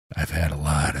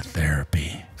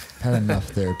Had enough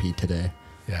therapy today.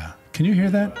 Yeah. Can you hear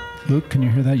that? Luke, can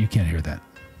you hear that? You can't hear that.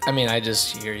 I mean, I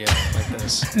just hear you like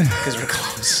this because we're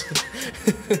close.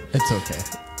 It's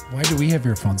okay. Why do we have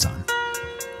earphones on?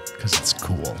 Because it's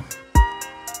cool.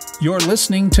 You're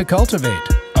listening to Cultivate,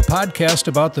 a podcast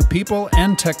about the people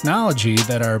and technology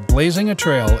that are blazing a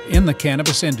trail in the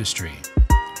cannabis industry.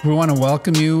 We want to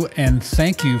welcome you and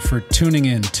thank you for tuning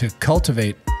in to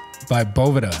Cultivate by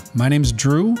Boveda. My name's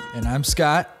Drew. And I'm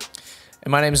Scott.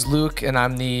 And my name's Luke, and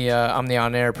I'm the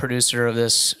on-air producer of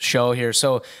this show here.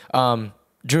 So,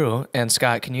 Drew and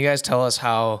Scott, can you guys tell us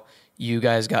how you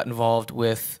guys got involved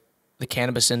with the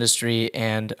cannabis industry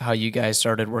and how you guys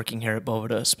started working here at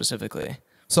Boveda specifically?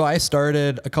 So I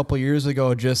started a couple years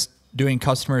ago just doing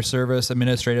customer service,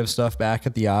 administrative stuff back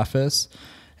at the office,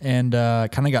 and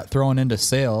kind of got thrown into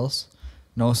sales.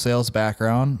 No sales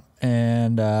background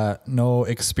and no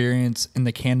experience in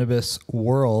the cannabis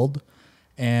world,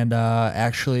 and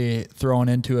actually thrown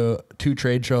into two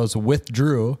trade shows with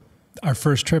Drew. Our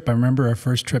first trip, I remember our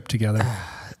first trip together.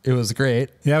 It was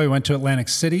great. Yeah, we went to Atlantic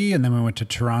City and then we went to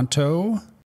Toronto.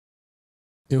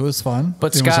 It was fun.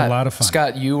 But It Scott, was a lot of fun.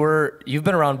 Scott, you've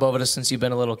been around Boveda since you've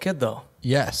been a little kid, though.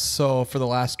 Yes. So for the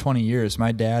last 20 years,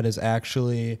 my dad is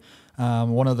actually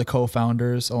one of the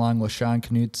co-founders, along with Sean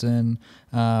Knutson,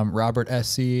 Robert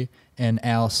Essie, and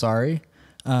Al Sari.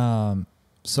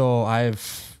 So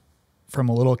I've, from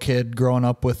a little kid growing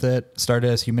up with it, started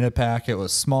as Humidipack. It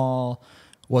was small,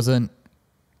 wasn't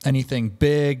anything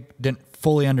big, didn't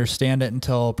fully understand it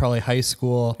until probably high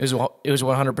school. It was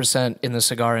 100% in the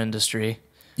cigar industry.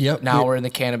 Yep. Now we're in the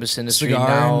cannabis industry. Cigar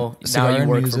Now you and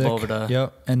work music. for Boveda.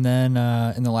 Yep. And then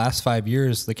in the last 5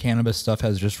 years, the cannabis stuff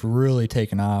has just really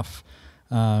taken off,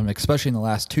 especially in the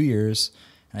last 2 years.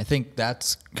 And I think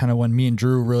that's kind of when me and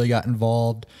Drew really got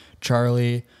involved.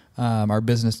 Charlie, our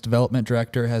business development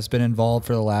director, has been involved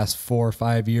for the last 4 or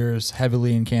 5 years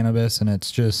heavily in cannabis, and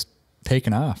it's just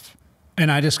taken off. And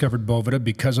I discovered Boveda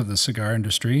because of the cigar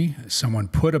industry. Someone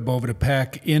put a Boveda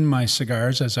pack in my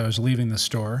cigars as I was leaving the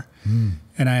store.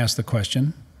 And I asked the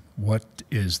question, what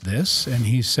is this? And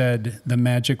he said the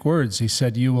magic words. He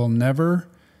said, you will never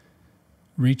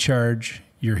recharge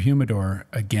your humidor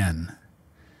again.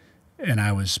 And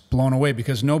I was blown away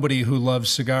because nobody who loves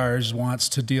cigars wants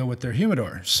to deal with their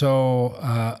humidor. So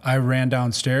I ran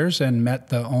downstairs and met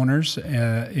the owners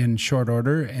in short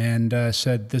order and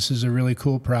said, this is a really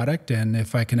cool product, and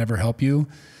if I can ever help you,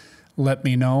 let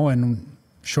me know. And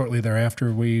shortly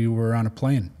thereafter, we were on a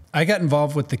plane. I got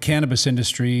involved with the cannabis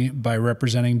industry by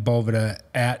representing Boveda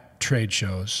at trade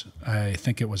shows. I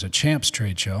think it was a Champs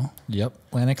trade show. Yep.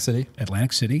 Atlantic City.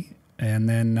 And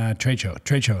then trade show.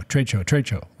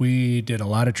 We did a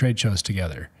lot of trade shows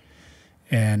together.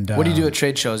 And What do you do at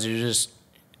trade shows? You're just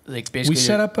like basically. We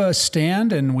set up a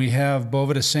stand and we have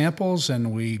Boveda samples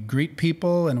and we greet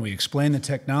people and we explain the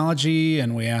technology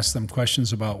and we ask them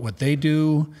questions about what they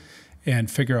do and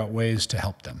figure out ways to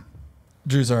help them.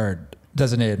 Drew's our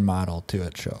designated model too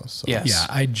at shows. So. Yes. Yeah,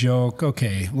 I joke,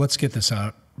 okay, let's get this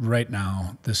out right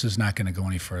now. This is not going to go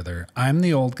any further. I'm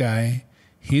the old guy.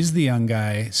 He's the young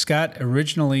guy. Scott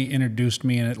originally introduced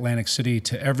me in Atlantic City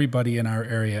to everybody in our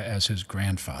area as his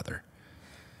grandfather.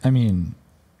 I mean,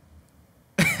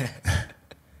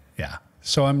 yeah.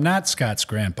 So I'm not Scott's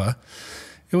grandpa.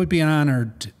 It would be an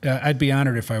honored. I'd be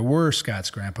honored if I were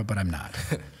Scott's grandpa, but I'm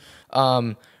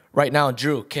not. Right now,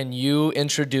 Drew, can you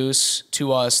introduce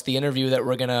to us the interview that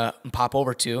we're gonna pop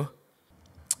over to?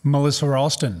 Melissa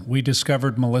Rolston. We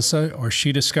discovered Melissa, or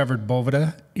she discovered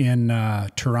Boveda in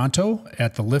Toronto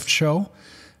at the Lift Show.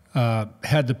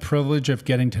 Had the privilege of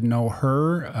getting to know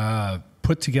her,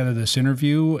 put together this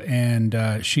interview,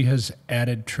 and she has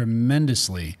added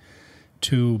tremendously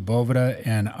to Boveda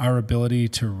and our ability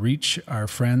to reach our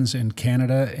friends in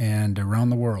Canada and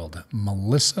around the world.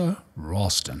 Melissa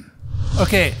Rolston.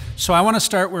 Okay, so I want to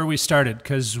start where we started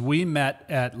because we met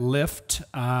at Lyft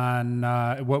on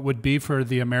what would be for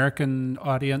the American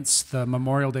audience the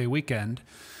Memorial Day weekend.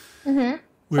 Mm-hmm.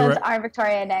 So it's our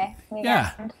Victoria Day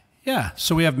weekend. Yeah.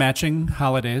 So we have matching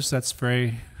holidays. That's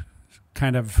very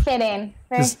kind of fitting.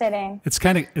 Very fitting. It's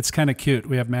kind of cute.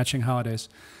 We have matching holidays.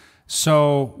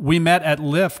 So we met at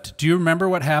Lyft. Do you remember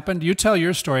what happened? You tell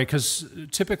your story because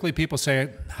typically people say,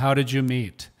 "How did you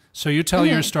meet?" So you tell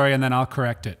your story and then I'll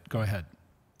correct it. Go ahead.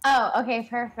 Oh, okay,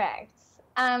 perfect.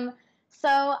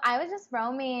 So I was just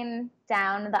roaming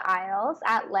down the aisles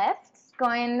at Lyft,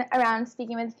 going around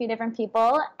speaking with a few different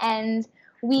people, and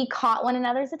we caught one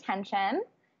another's attention.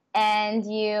 And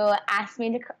you asked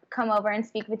me to come over and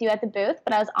speak with you at the booth,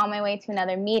 but I was on my way to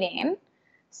another meeting.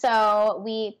 So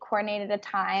we coordinated a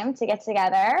time to get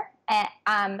together at,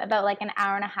 about like an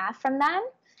hour and a half from then.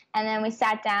 And then we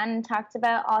sat down and talked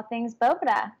about all things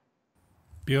Boveda.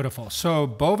 Beautiful. So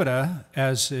Boveda,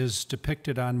 as is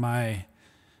depicted on my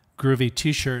groovy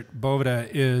t-shirt, Boveda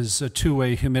is a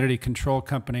two-way humidity control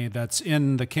company that's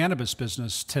in the cannabis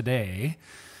business today.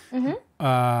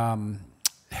 Mm-hmm.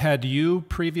 Had you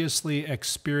previously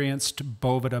experienced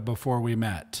Boveda before we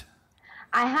met?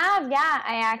 I have, yeah.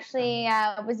 I actually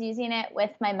was using it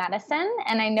with my medicine,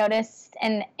 and I noticed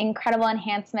an incredible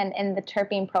enhancement in the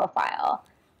terpene profile.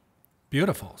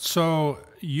 Beautiful. So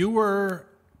you were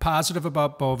positive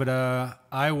about Boveda.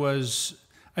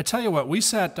 I tell you what, we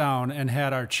sat down and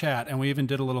had our chat, and we even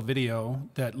did a little video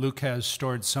that Luke has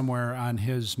stored somewhere on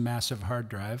his massive hard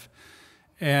drive.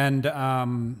 And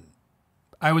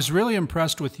I was really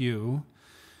impressed with you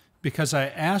because I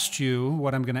asked you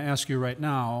what I'm going to ask you right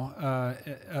now.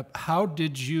 How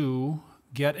did you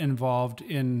get involved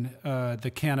in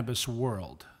the cannabis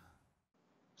world?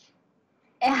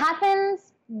 It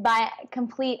happens by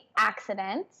complete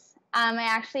accident. I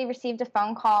actually received a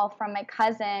phone call from my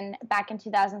cousin back in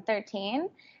 2013, and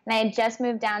I had just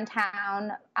moved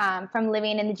downtown from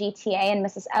living in the GTA in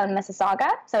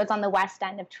Mississauga, so it's on the west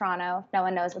end of Toronto, if no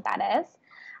one knows what that is.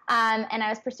 And I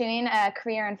was pursuing a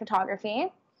career in photography.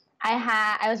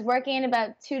 I was working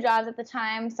about 2 jobs at the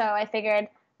time, so I figured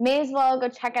may as well go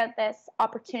check out this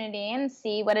opportunity and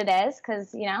see what it is,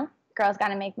 because, you know, girls got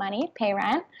to make money, pay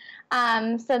rent.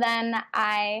 So then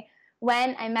I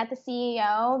met the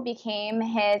CEO, became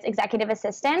his executive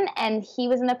assistant, and he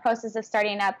was in the process of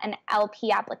starting up an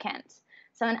LP applicant.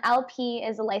 So an LP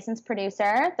is a licensed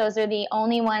producer. Those are the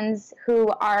only ones who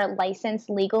are licensed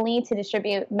legally to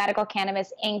distribute medical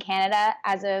cannabis in Canada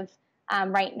as of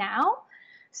right now.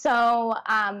 So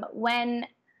when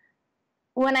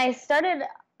I started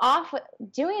off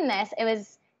doing this, it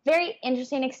was very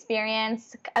interesting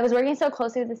experience. I was working so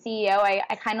closely with the CEO.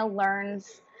 I kind of learned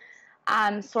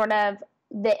sort of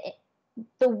the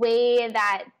way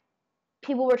that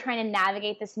people were trying to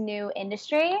navigate this new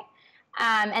industry.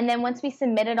 And then once we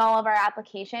submitted all of our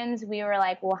applications, we were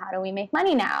like, well, how do we make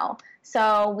money now?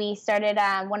 So we started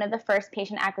one of the first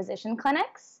patient acquisition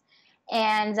clinics.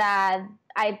 And I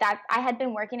had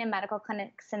been working in medical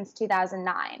clinics since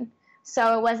 2009.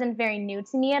 So it wasn't very new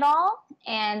to me at all.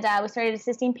 And we started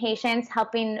assisting patients,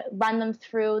 helping run them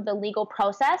through the legal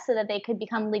process so that they could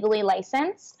become legally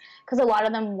licensed, because a lot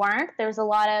of them weren't. There was a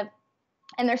lot of,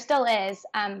 and there still is,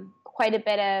 quite a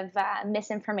bit of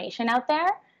misinformation out there.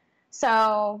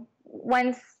 So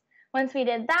once we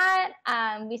did that,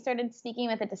 we started speaking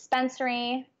with a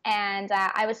dispensary, and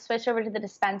I was switched over to the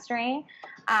dispensary.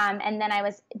 And then I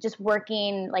was just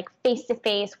working like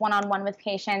face-to-face, one-on-one with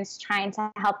patients, trying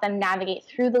to help them navigate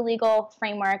through the legal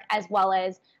framework, as well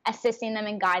as assisting them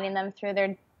and guiding them through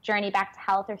their journey back to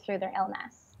health or through their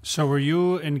illness. So were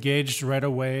you engaged right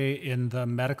away in the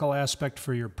medical aspect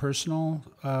for your personal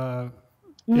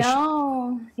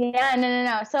No. Yeah,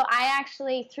 no. So I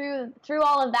actually, through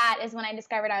all of that is when I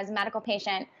discovered I was a medical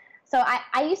patient. So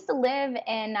I used to live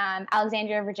in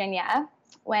Alexandria, Virginia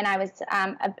when I was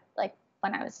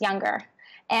when I was younger.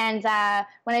 And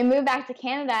when I moved back to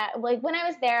Canada, like when I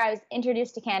was there, I was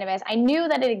introduced to cannabis. I knew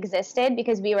that it existed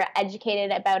because we were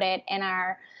educated about it in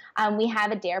our, we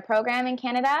have a DARE program in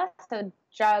Canada, so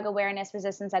Drug Awareness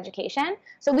Resistance Education.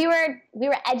 So we were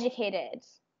educated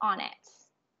on it.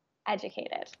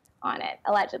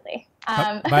 Allegedly.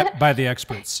 By the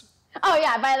experts. Oh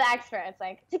yeah, by the experts.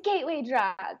 Like, it's a gateway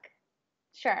drug.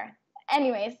 Sure.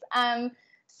 Anyways,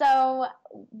 so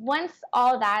once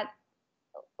all that,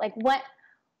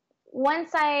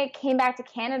 once I came back to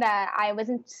Canada, I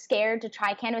wasn't scared to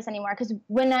try cannabis anymore, because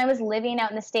when I was living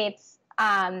out in the States,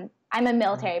 I'm a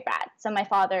military brat. So my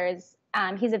father's,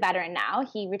 he's a veteran now.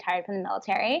 He retired from the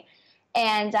military.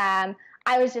 And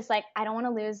I was just like, I don't want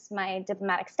to lose my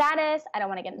diplomatic status. I don't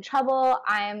want to get in trouble.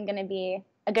 I'm going to be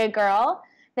a good girl.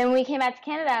 Then when we came back to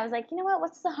Canada, I was like, you know what?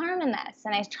 What's the harm in this?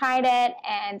 And I tried it,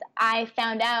 and I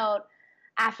found out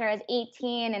after I was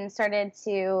 18 and started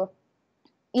to,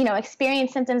 you know,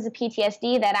 experience symptoms of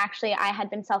PTSD that actually I had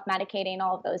been self-medicating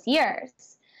all of those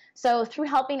years. So through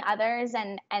helping others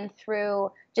and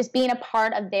through just being a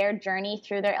part of their journey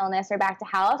through their illness or back to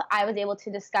health, I was able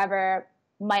to discover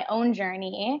my own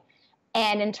journey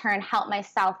and in turn help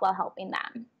myself while helping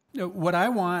them. What I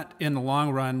want in the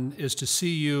long run is to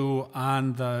see you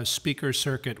on the speaker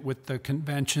circuit with the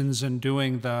conventions and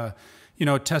doing the, you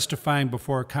know, testifying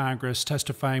before Congress,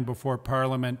 testifying before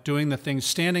Parliament, doing the things,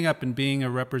 standing up and being a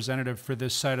representative for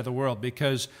this side of the world.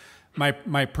 Because my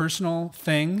personal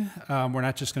thing, we're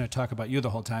not just going to talk about you the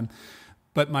whole time,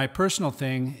 but my personal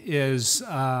thing is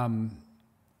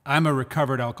I'm a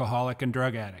recovered alcoholic and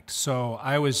drug addict. So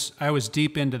I was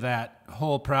deep into that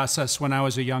whole process when I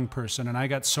was a young person, and I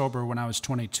got sober when I was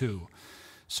 22.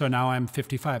 So now I'm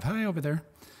 55. Hi over there.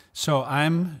 So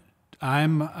I'm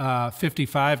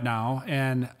 55 now,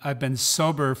 and I've been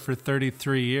sober for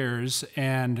 33 years,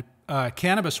 and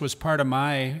cannabis was part of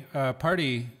my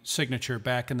party signature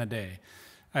back in the day.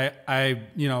 I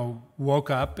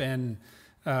woke up and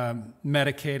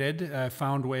medicated. I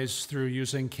found ways through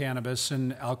using cannabis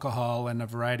and alcohol and a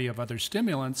variety of other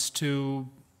stimulants to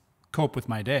cope with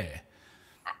my day.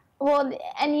 Well,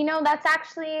 and that's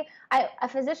actually a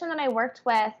physician that I worked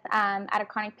with at a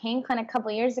chronic pain clinic a couple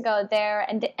of years ago. They're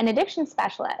an addiction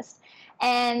specialist.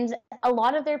 And a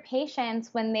lot of their patients,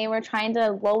 when they were trying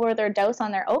to lower their dose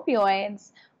on their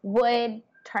opioids, would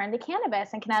turn to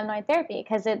cannabis and cannabinoid therapy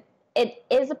because it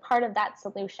is a part of that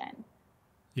solution.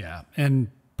 Yeah, and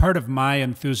part of my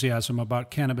enthusiasm about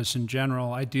cannabis in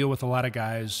general, I deal with a lot of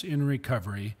guys in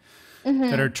recovery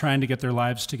that are trying to get their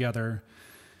lives together.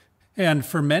 And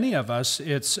for many of us,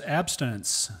 it's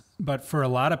abstinence. But for a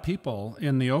lot of people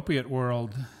in the opiate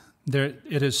world,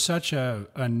 it is such a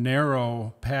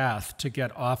narrow path to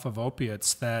get off of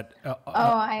opiates that...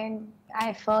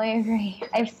 I fully agree.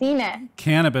 I've seen it.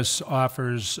 Cannabis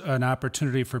offers an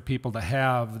opportunity for people to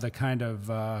have the kind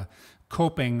of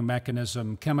coping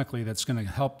mechanism chemically that's going to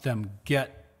help them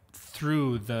get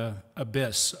through the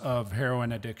abyss of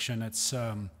heroin addiction. It's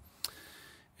a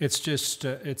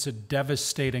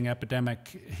devastating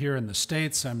epidemic here in the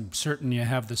States. I'm certain you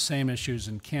have the same issues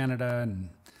in Canada, and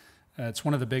it's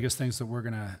one of the biggest things that we're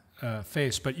going to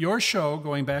face. But your show,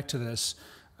 going back to this,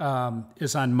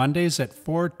 is on Mondays at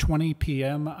 4:20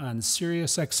 p.m. on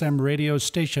SiriusXM radio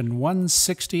station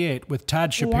 168 with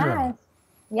Todd Shapiro.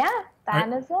 Yeah, that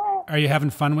is it. Are you having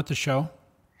fun with the show?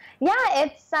 Yeah,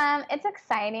 it's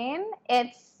exciting.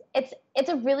 It's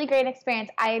a really great experience.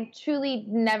 I truly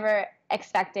never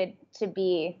expected to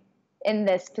be in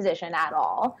this position at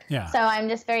all. Yeah. So I'm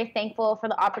just very thankful for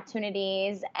the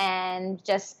opportunities and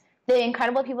just the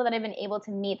incredible people that I've been able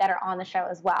to meet that are on the show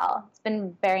as well. It's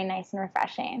been very nice and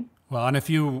refreshing. Well, and if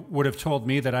you would have told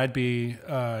me that I'd be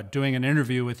doing an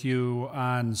interview with you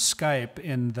on Skype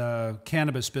in the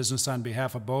cannabis business on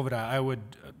behalf of Boveda, I would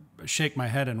shake my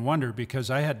head and wonder,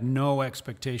 because I had no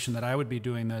expectation that I would be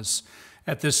doing this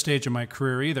at this stage of my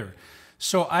career either.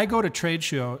 So I go to trade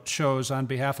shows on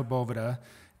behalf of Boveda,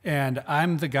 and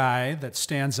I'm the guy that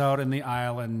stands out in the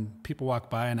aisle and people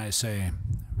walk by and I say,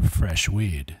 fresh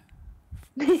weed.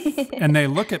 And they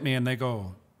look at me and they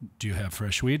go, do you have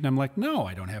fresh weed? And I'm like, no,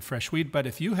 I don't have fresh weed. But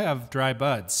if you have dry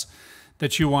buds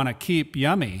that you want to keep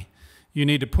yummy, you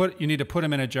need to put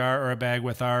them in a jar or a bag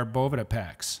with our Boveda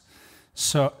packs.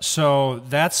 So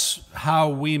that's how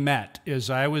we met. Is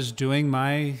I was doing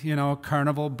my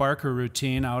carnival barker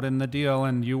routine out in the deal,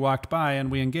 and you walked by and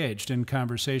we engaged in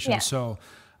conversation. Yeah. So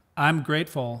I'm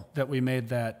grateful that we made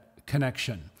that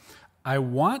connection. I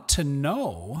want to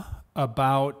know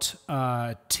about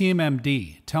Team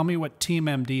MD. Tell me what Team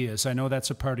MD is. I know that's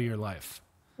a part of your life.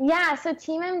 Yeah, so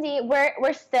Team MD,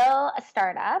 we're still a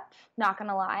startup, not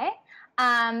gonna lie.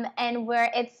 And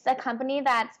it's a company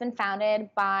that's been founded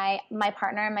by my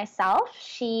partner and myself.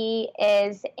 She's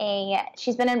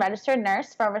been a registered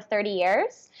nurse for over 30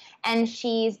 years, and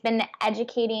she's been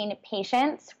educating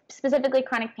patients, specifically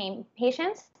chronic pain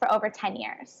patients, for over 10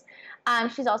 years.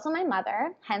 She's also my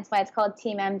mother, hence why it's called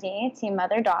Team MD, Team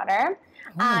Mother-Daughter.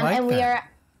 We are,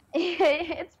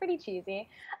 it's pretty cheesy.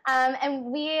 And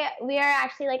we are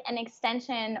actually like an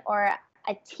extension or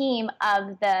a team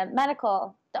of the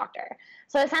medical doctor.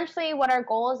 So essentially what our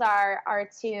goals are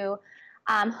to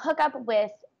hook up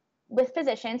with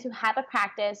physicians who have a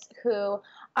practice, who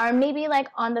are maybe like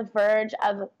on the verge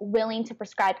of willing to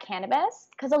prescribe cannabis.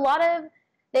 Because a lot of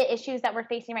the issues that we're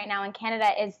facing right now in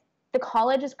Canada is the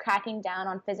college is cracking down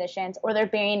on physicians, or they're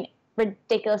being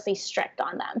ridiculously strict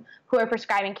on them who are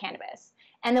prescribing cannabis.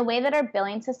 And the way that our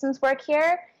billing systems work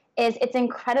here is it's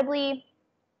incredibly,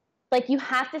 like, you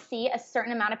have to see a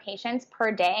certain amount of patients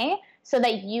per day so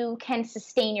that you can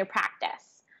sustain your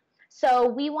practice. So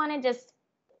we want to just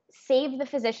save the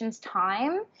physicians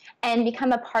time and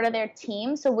become a part of their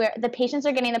team, so where the patients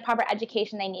are getting the proper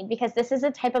education they need, because this is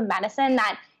a type of medicine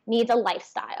that needs a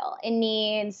lifestyle. It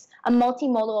needs a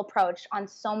multimodal approach on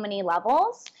so many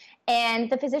levels. And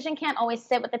the physician can't always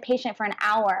sit with the patient for an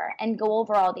hour and go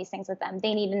over all these things with them.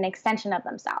 They need an extension of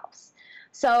themselves.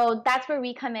 So that's where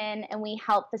we come in and we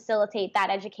help facilitate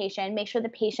that education, make sure the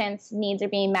patient's needs are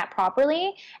being met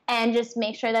properly, and just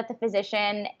make sure that the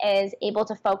physician is able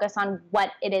to focus on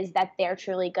what it is that they're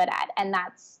truly good at. And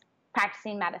that's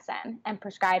practicing medicine and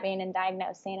prescribing and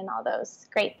diagnosing and all those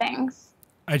great things.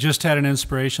 I just had an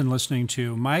inspiration listening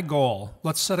to my goal.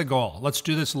 Let's set a goal. Let's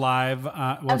do this live.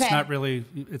 It's not really,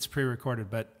 it's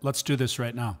pre-recorded, but let's do this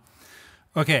right now.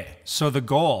 Okay, so the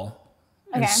goal,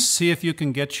 and see if you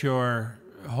can get your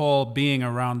whole being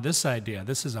around this idea.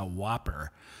 This is a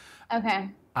whopper. Okay.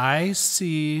 I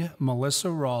see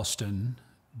Melissa Rolston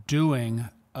doing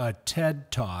a TED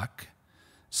Talk,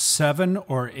 7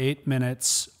 or 8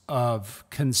 minutes of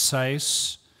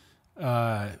concise,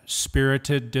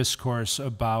 spirited discourse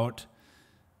about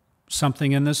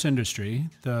something in this industry,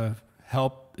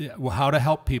 how to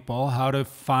help people, how to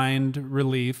find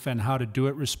relief, and how to do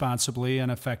it responsibly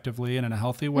and effectively and in a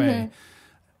healthy way,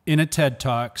 in a TED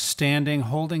Talk,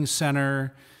 holding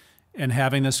center and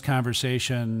having this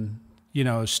conversation,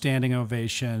 standing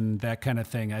ovation, that kind of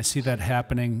thing. I see that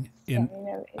happening in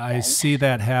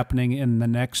the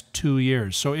next 2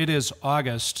 years. So it is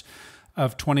August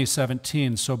of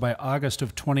 2017. So by August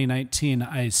of 2019,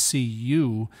 I see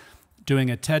you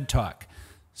doing a TED Talk.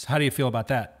 So how do you feel about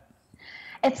that?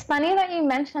 It's funny that you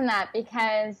mentioned that,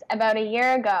 because about a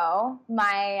year ago,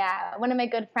 one of my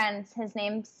good friends, his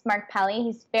name's Mark Pelly.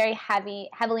 He's very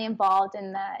heavily involved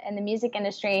in the music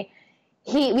industry.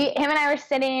 Him and I were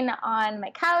sitting on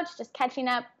my couch just catching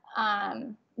up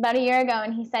about a year ago,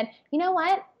 and he said, "You know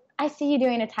what? I see you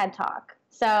doing a TED Talk."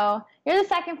 So you're the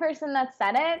second person that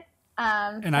said it.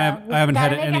 And I haven't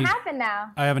had any. Make it happen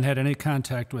now. I haven't had any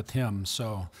contact with him,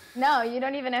 so. No, you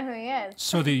don't even know who he is.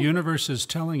 So the universe is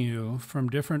telling you from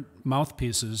different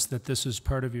mouthpieces that this is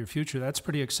part of your future. That's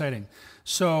pretty exciting.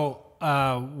 So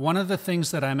one of the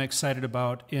things that I'm excited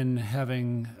about in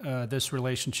having this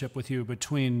relationship with you,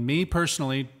 between me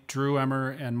personally, Drew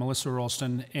Emmer, and Melissa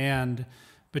Rolston, and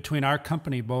between our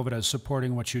company, Boveda,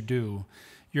 supporting what you do.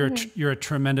 You're a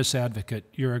tremendous advocate.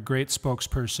 You're a great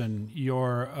spokesperson.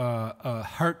 You're a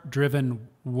heart-driven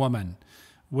woman,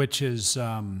 which is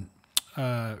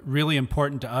really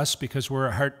important to us because we're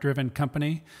a heart-driven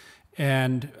company.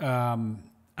 And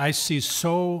I see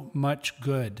so much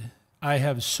good. I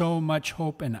have so much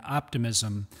hope and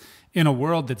optimism in a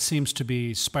world that seems to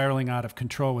be spiraling out of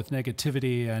control with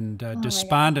negativity and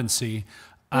despondency.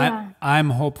 I'm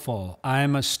hopeful.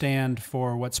 I'm a stand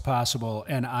for what's possible,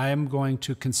 and I'm going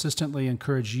to consistently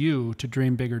encourage you to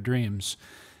dream bigger dreams,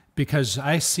 because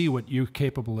I see what you're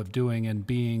capable of doing and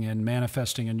being and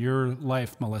manifesting in your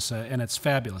life, Melissa, and it's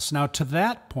fabulous. Now, to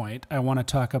that point, I want to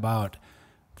talk about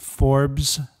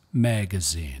Forbes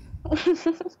magazine.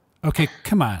 Okay,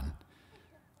 come on.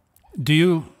 Do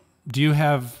you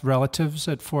have relatives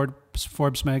at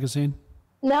Forbes magazine?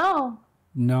 No.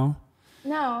 No?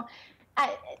 No.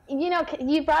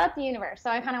 You brought up the universe, so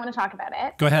I kind of want to talk about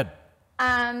it. Go ahead.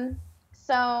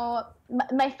 So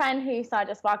my friend who you saw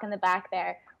just walk in the back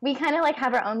there, we kind of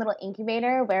have our own little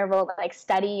incubator where we'll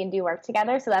study and do work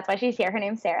together. So that's why she's here. Her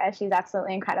name's Sarah. She's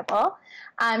absolutely incredible.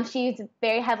 She's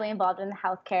very heavily involved in the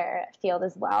healthcare field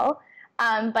as well.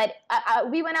 But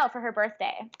we went out for her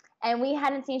birthday, and we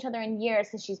hadn't seen each other in years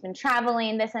because she's been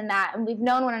traveling, this and that, and we've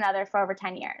known one another for over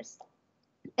 10 years.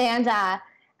 And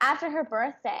after her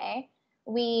birthday,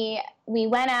 we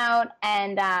went out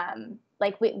and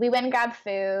we went and grabbed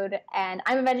food, and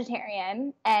I'm a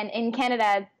vegetarian, and in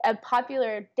Canada a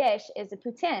popular dish is a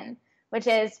poutine, which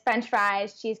is French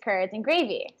fries, cheese curds, and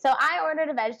gravy. So I ordered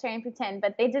a vegetarian poutine,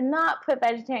 but they did not put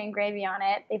vegetarian gravy on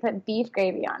it. They put beef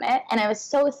gravy on it, and I was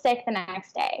so sick the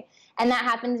next day. And that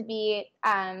happened to be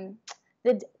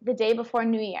the day before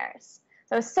New Year's.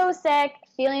 So I was so sick,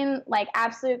 feeling like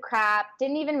absolute crap,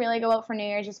 didn't even really go out for New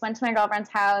Year's, just went to my girlfriend's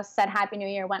house, said Happy New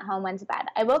Year, went home, went to bed.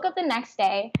 I woke up the next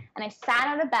day, and I sat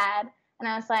out of bed, and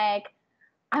I was like,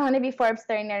 I want to be Forbes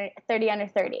 30 under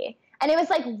 30. And it was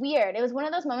weird. It was one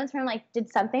of those moments where I'm like,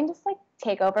 did something just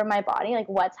take over my body?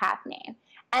 What's happening?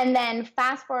 And then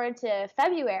fast forward to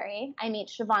February, I meet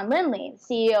Siobhan Lindley,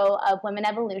 CEO of Women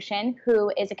Evolution, who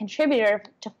is a contributor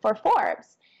for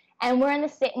Forbes. And we're in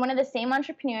one of the same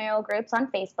entrepreneurial groups on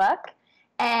Facebook.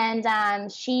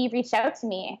 And she reached out to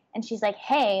me, and she's like,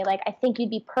 hey, I think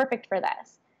you'd be perfect for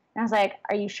this. And I was like,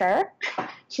 are you sure?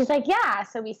 She's like, yeah.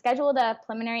 So we scheduled a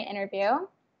preliminary interview.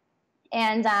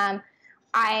 And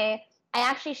I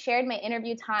actually shared my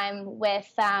interview time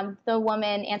with the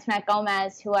woman, Antoinette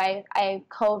Gomez, who I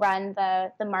co-run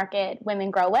the market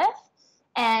Women Grow with.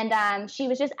 And she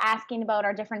was just asking about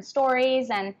our different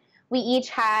stories, and we each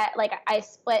had, I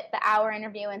split the hour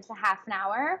interview into half an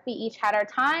hour. We each had our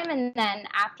time, and then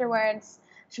afterwards,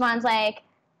 Siobhan's like,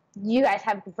 you guys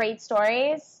have great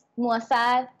stories.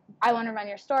 Melissa, I want to run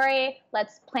your story.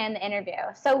 Let's plan the interview.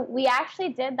 So we actually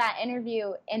did that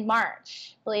interview in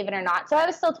March, believe it or not. So I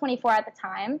was still 24 at the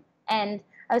time, and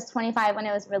I was 25 when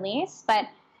it was released, but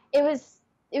it was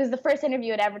the first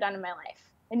interview I'd ever done in my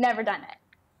life. I'd never done it.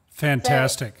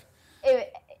 Fantastic. So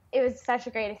it was such a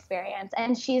great experience.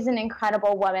 And she's an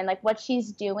incredible woman. Like what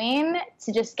she's doing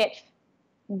to just get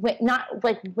not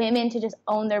like women to just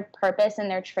own their purpose and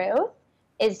their truth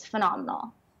is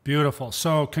phenomenal. Beautiful.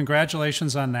 So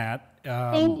congratulations on that.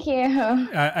 Thank you.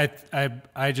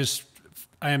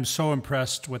 I am so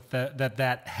impressed with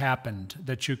that happened,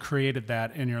 that you created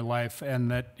that in your life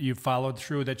and that you followed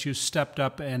through, that you stepped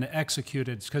up and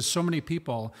executed. Because so many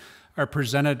people are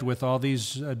presented with all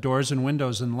these doors and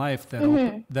windows in life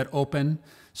that open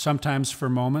sometimes for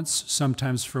moments,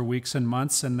 sometimes for weeks and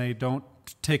months, and they don't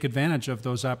take advantage of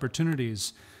those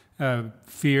opportunities.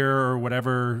 Fear or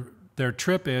whatever their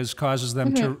trip is causes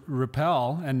them to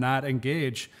repel and not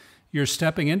engage. You're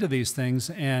stepping into these things,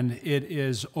 and it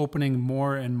is opening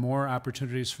more and more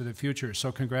opportunities for the future.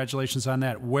 So congratulations on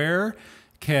that. Where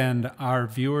can our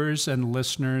viewers and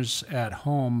listeners at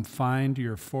home find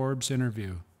your Forbes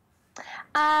interview?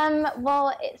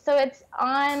 Well, so it's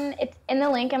in the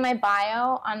link in my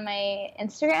bio on my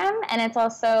Instagram, and it's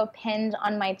also pinned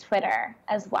on my Twitter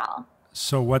as well.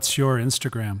 So what's your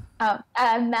Instagram?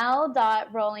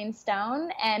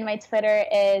 Mel.rollingstone, and my Twitter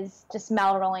is just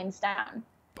Mel Rolling Stone.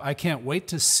 I can't wait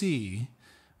to see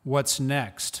what's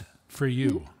next for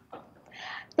you.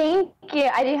 Thank you.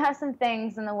 I do have some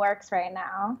things in the works right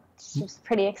now. It's just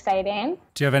pretty exciting.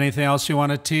 Do you have anything else you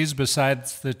want to tease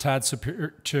besides the Todd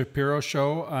Shapiro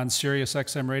Show on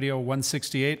SiriusXM Radio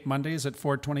 168 Mondays at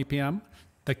 4:20 p.m.?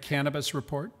 The Cannabis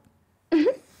Report?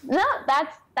 No,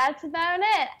 that's about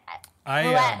it.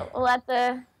 We'll let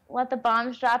the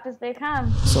bombs drop as they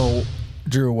come. So,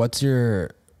 Drew, what's your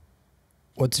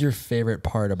favorite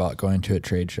part about going to a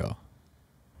trade show?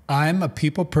 I'm a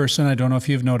people person. I don't know if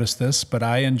you've noticed this, but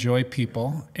I enjoy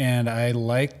people, and I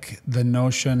like the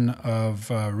notion of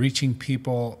reaching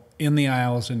people in the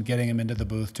aisles and getting them into the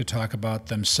booth to talk about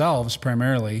themselves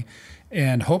primarily,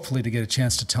 and hopefully to get a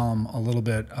chance to tell them a little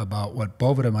bit about what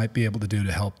Boveda might be able to do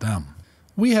to help them.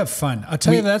 We have fun. I'll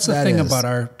tell you, that's the thing about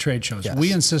our trade shows. Yes.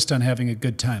 We insist on having a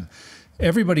good time.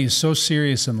 Everybody is so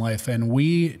serious in life, and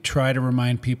we try to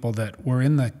remind people that we're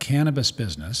in the cannabis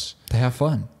business to have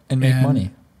fun and make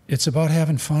money. It's about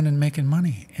having fun and making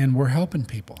money, and we're helping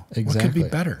people. Exactly. What could be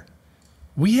better?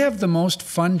 We have the most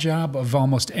fun job of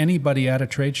almost anybody at a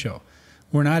trade show.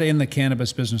 We're not in the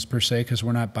cannabis business per se because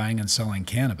we're not buying and selling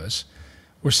cannabis.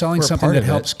 We're selling something that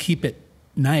helps keep it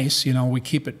nice. You know, we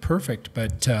keep it perfect,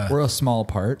 but we're a small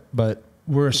part, but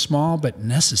we're a small but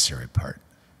necessary part.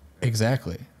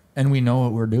 Exactly. And we know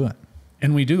what we're doing.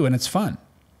 And we do, and it's fun.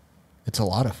 It's a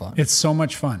lot of fun. It's so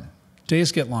much fun.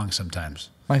 Days get long sometimes.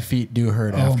 My feet do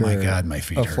hurt after my God, my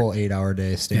feet a hurt. full 8-hour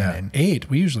day standing. Yeah, 8.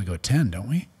 We usually go 10, don't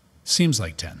we? Seems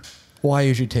like 10. Well, I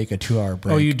usually take a 2-hour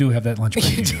break. Oh, you do have that lunch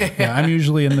break. Yeah, I'm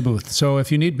usually in the booth. So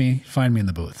if you need me, find me in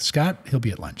the booth. Scott, he'll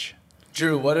be at lunch.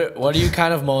 Drew, what are you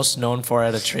kind of most known for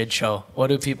at a trade show? What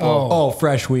do people... Oh,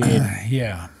 fresh weed.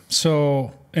 Yeah.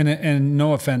 So, and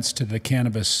no offense to the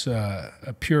cannabis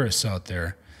purists out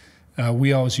there,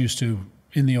 we always used to,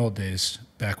 in the old days,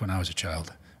 back when I was a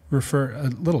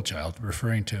little child,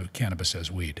 referring to cannabis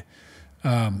as weed.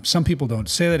 Some people don't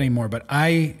say that anymore, but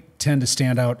I tend to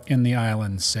stand out in the aisle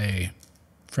and say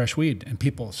fresh weed, and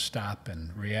people stop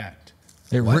and react.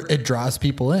 It draws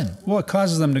people in. Well, it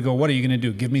causes them to go, what are you going to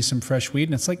do? Give me some fresh weed?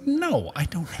 And it's like, no, I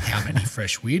don't have any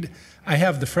fresh weed. I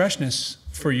have the freshness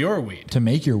for your weed. To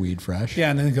make your weed fresh. Yeah,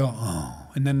 and then they go, oh.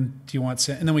 And then do you want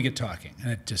some? And then we get talking, and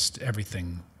it just,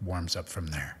 everything warms up from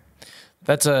there.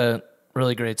 That's a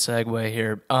really great segue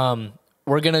here.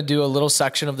 We're going to do a little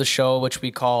section of the show, which we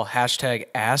call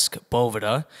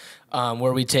 #AskBoveda,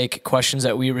 where we take questions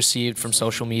that we received from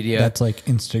social media. That's like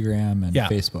Instagram and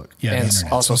Facebook. Yeah, and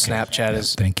also Snapchat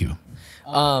is. Thank you.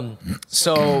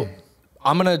 So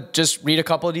I'm going to just read a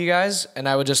couple of you guys, and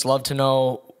I would just love to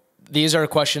know, these are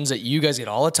questions that you guys get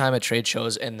all the time at trade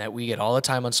shows and that we get all the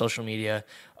time on social media.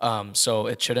 So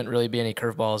it shouldn't really be any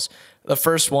curveballs. The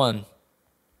first one: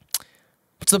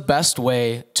 what's the best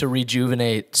way to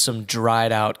rejuvenate some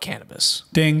dried out cannabis?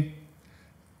 Ding.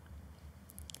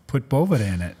 Put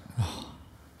Boveda in it.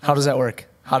 How does that work?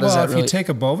 If you take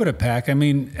a Boveda pack, I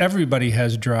mean, everybody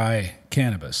has dry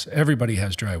cannabis. Everybody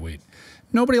has dry weed.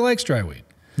 Nobody likes dry weed.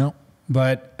 No.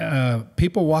 But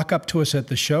people walk up to us at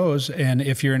the shows, and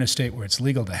if you're in a state where it's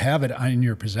legal to have it in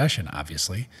your possession,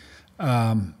 obviously,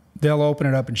 they'll open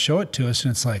it up and show it to us,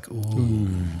 and it's like, ooh.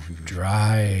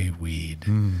 Dry weed.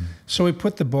 So we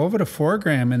put the Boveda 4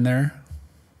 gram in there,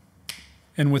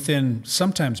 and within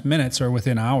sometimes minutes or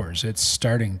within hours, it's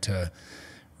starting to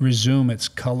resume its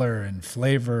color and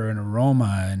flavor and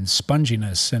aroma and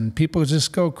sponginess, and people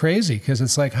just go crazy because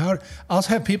it's like, how I'll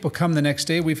have people come the next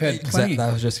day. We've had plenty.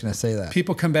 I was just gonna say that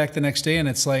People come back the next day and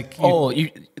it's like, you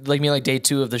like day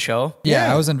 2 of the show?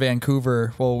 Yeah, I was in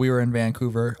Vancouver. Well, we were in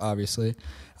Vancouver, obviously,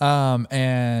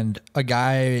 and a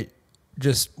guy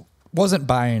just wasn't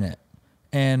buying it.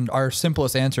 And our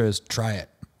simplest answer is try it.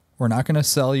 We're not going to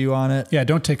sell you on it. Yeah,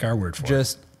 don't take our word for it.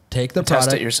 Just take the product,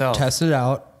 test it yourself. Test it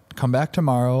out, come back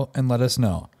tomorrow and let us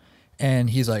know. And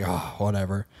he's like, oh,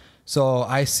 whatever. So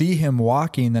I see him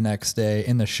walking the next day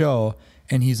in the show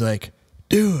and he's like,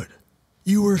 dude,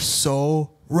 you were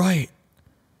so right.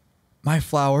 My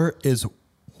flower is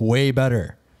way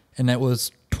better. And that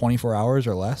was 24 hours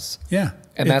or less. Yeah.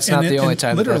 And that's not the only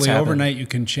time literally that's happened. overnight you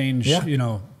can change, you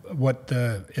know, what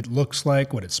it looks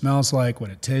like, what it smells like, what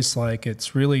it tastes like.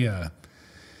 It's really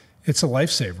it's a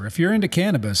lifesaver. If you're into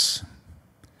cannabis,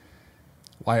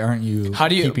 why aren't you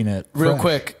keeping it real fresh?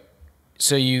 quick?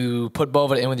 So you put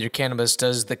Boveda in with your cannabis.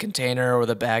 Does the container or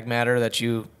the bag matter that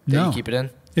you keep it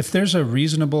in? If there's a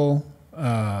reasonable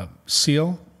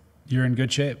seal, you're in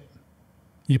good shape.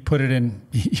 You put it in.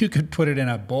 You could put it in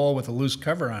a bowl with a loose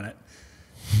cover on it,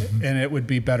 and it would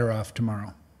be better off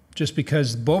tomorrow. Just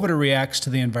because Boveda reacts to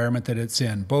the environment that it's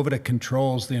in. Boveda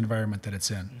controls the environment that it's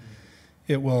in.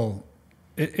 It will.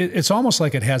 It's almost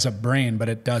like it has a brain, but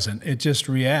it doesn't. It just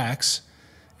reacts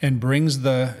and brings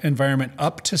the environment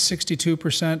up to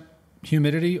 62%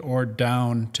 humidity or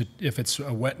down to, if it's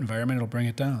a wet environment, it'll bring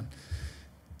it down.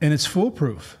 And it's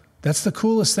foolproof. That's the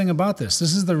coolest thing about this.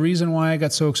 This is the reason why I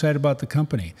got so excited about the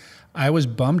company. I was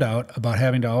bummed out about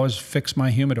having to always fix my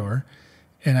humidor,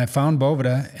 and I found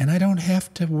Boveda, and I don't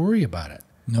have to worry about it.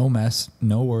 No mess,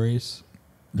 no worries.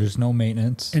 There's no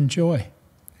maintenance. Enjoy.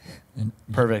 And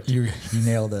Perfect. You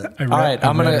nailed it. All right,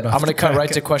 I'm gonna cut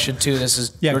right to question 2. This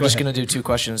is we're just gonna do 2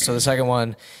 questions. So the second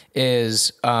one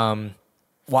is,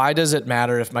 why does it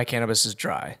matter if my cannabis is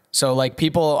dry? So like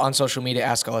people on social media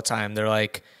ask all the time. They're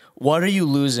like, what are you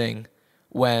losing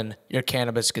when your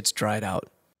cannabis gets dried out?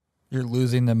 You're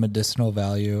losing the medicinal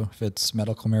value if it's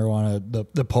medical marijuana,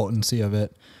 the potency of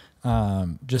it,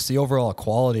 just the overall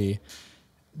quality.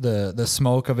 The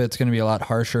smoke of it's going to be a lot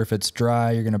harsher if it's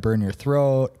dry. You're going to burn your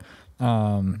throat.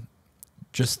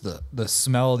 Just the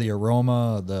smell, the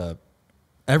aroma, the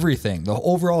everything. The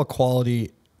overall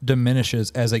quality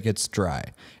diminishes as it gets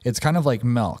dry. It's kind of like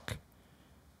milk.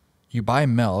 You buy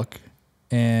milk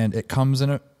and it comes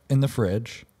in the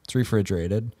fridge. It's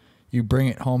refrigerated. You bring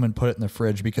it home and put it in the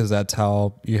fridge because that's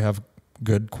how you have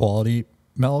good quality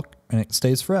milk and it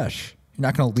stays fresh. You're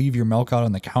not going to leave your milk out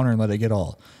on the counter and let it get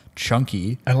all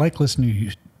chunky. I like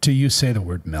listening to you say the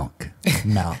word milk.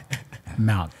 Milk.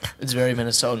 Milk. It's very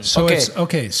Minnesotan. So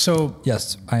okay. So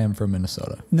yes, I am from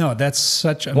Minnesota. No, that's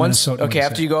such a Minnesota. Okay,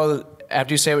 after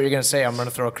you say what you're going to say, I'm going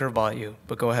to throw a curveball at you.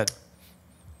 But go ahead.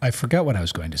 I forgot what I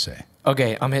was going to say.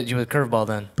 Okay, I'm hitting you with a curveball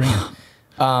then. Bring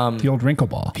it. The old wrinkle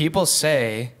ball. People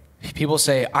say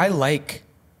I like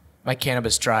my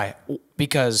cannabis dry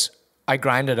because I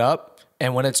grind it up,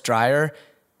 and when it's drier,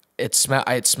 it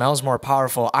smells more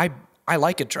powerful. I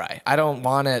like it dry. I don't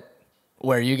want it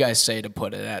where you guys say to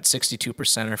put it at 62% or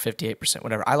 58%,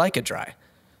 whatever. I like it dry.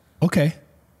 Okay.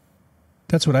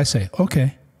 That's what I say.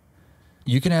 Okay.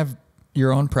 You can have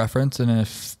your own preference, and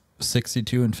if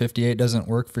 62 and 58 doesn't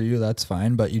work for you, that's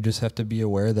fine. But you just have to be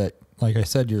aware that, like I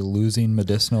said, you're losing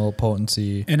medicinal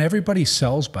potency. And everybody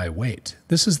sells by weight.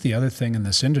 This is the other thing in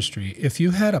this industry. If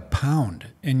you had a pound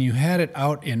and you had it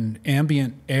out in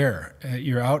ambient air,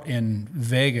 you're out in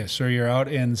Vegas or you're out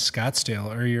in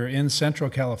Scottsdale or you're in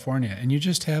Central California, and you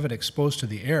just have it exposed to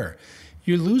the air,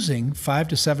 you're losing 5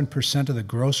 to 7% of the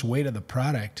gross weight of the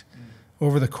product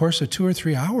over the course of 2 or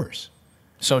 3 hours.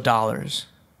 So dollars.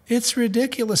 It's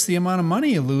ridiculous the amount of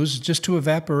money you lose just to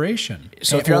evaporation.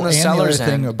 So if you're on the seller's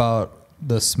thing end, about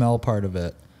the smell part of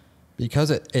it,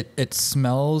 because it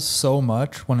smells so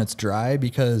much when it's dry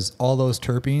because all those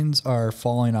terpenes are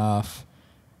falling off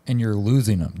and you're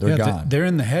losing them. They're gone. They're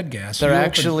in the head gas. They're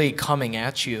actually coming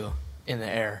at you in the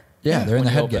air. Yeah, they're in the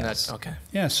head gas. Okay.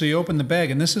 Yeah, so you open the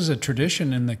bag, and this is a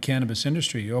tradition in the cannabis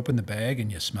industry. You open the bag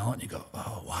and you smell it and you go,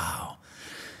 oh, wow,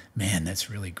 man, that's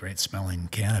really great smelling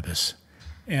cannabis.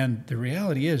 And the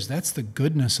reality is that's the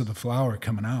goodness of the flower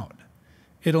coming out.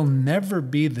 It'll never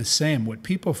be the same. What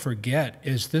people forget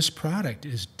is this product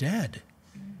is dead.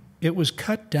 It was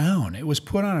cut down. It was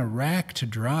put on a rack to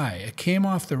dry. It came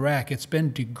off the rack. It's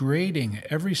been degrading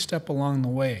every step along the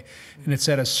way. And it's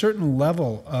at a certain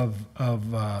level of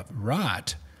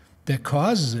rot that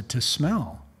causes it to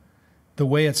smell. the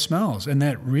way it smells. And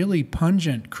that really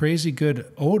pungent, crazy good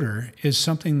odor is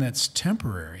something that's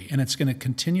temporary, and it's going to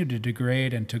continue to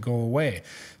degrade and to go away.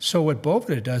 So what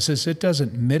Boveda does is it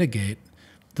doesn't mitigate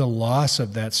the loss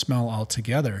of that smell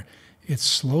altogether. It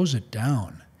slows it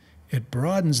down. It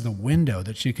broadens the window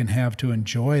that you can have to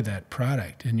enjoy that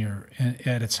product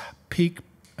at its peak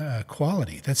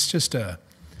quality. That's just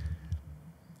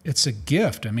it's a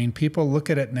gift. I mean, people look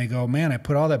at it and they go, man, I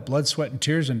put all that blood, sweat, and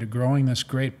tears into growing this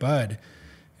great bud,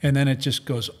 and then it just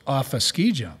goes off a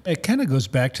ski jump. It kind of goes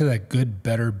back to that good,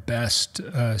 better, best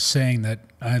saying that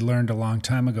I learned a long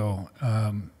time ago.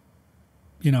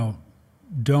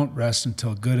 Don't rest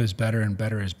until good is better and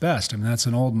better is best. I mean, that's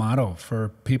an old motto for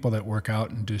people that work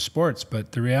out and do sports.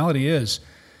 But the reality is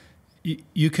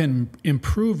you can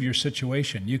improve your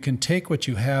situation. You can take what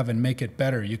you have and make it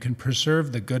better. You can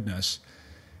preserve the goodness.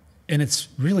 And it's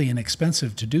really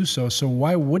inexpensive to do so. So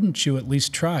why wouldn't you at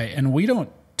least try? And we don't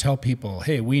tell people,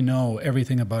 hey, we know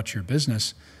everything about your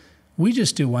business. We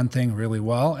just do one thing really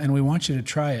well, and we want you to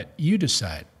try it. You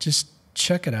decide. Just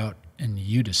check it out, and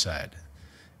you decide.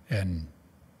 And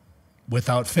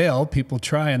without fail, people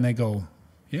try and they go,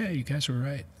 yeah, you guys were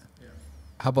right.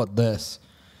 How about this?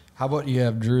 How about you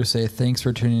have Drew say, thanks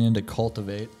for tuning in to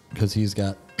Cultivate, because he's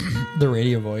got the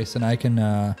radio voice, and I can... You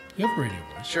have a radio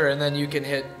voice. Sure, and then you can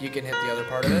hit the other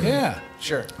part of it? Yeah.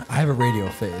 Sure. I have a radio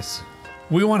face.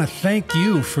 We want to thank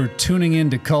you for tuning in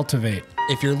to Cultivate.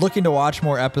 If you're looking to watch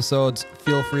more episodes,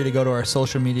 feel free to go to our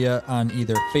social media on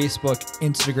either Facebook,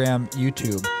 Instagram,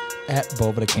 YouTube, at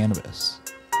Boveda Cannabis.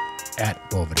 At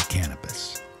Boveda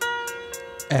Cannabis.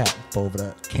 At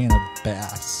Boveda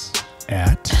Cannabis.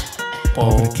 At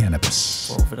Boveda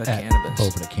Cannabis. Boveda Cannabis.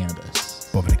 Boveda Cannabis.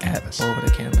 Boveda Cannabis.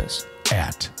 Boveda Cannabis.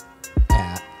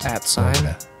 At sign,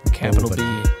 Boveda. capital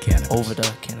Boveda B, Cannabis.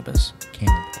 Boveda Cannabis.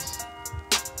 Cannabis.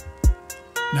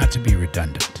 Not to be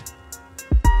redundant.